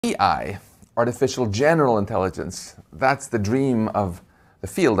AI, artificial general intelligence, that's the dream of the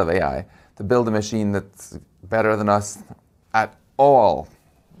field of AI, to build a machine that's better than us at all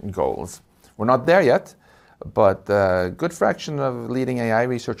goals. We're not there yet, but a good fraction of leading AI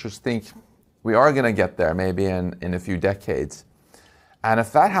researchers think we are going to get there, maybe in a few decades. And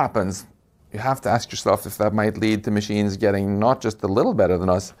if that happens, you have to ask yourself if that might lead to machines getting not just a little better than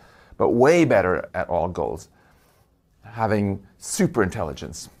us, but way better at all goals, having super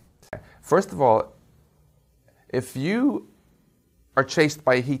intelligence. First of all, if you are chased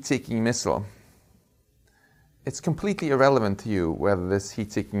by a heat-seeking missile, it's completely irrelevant to you whether this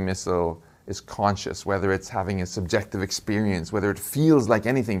heat-seeking missile is conscious, whether it's having a subjective experience, whether it feels like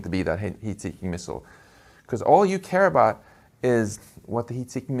anything to be that heat-seeking missile. Because all you care about is what the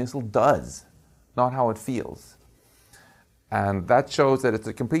heat-seeking missile does, not how it feels. And that shows that it's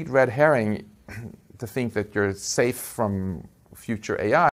a complete red herring to think that you're safe from future AI.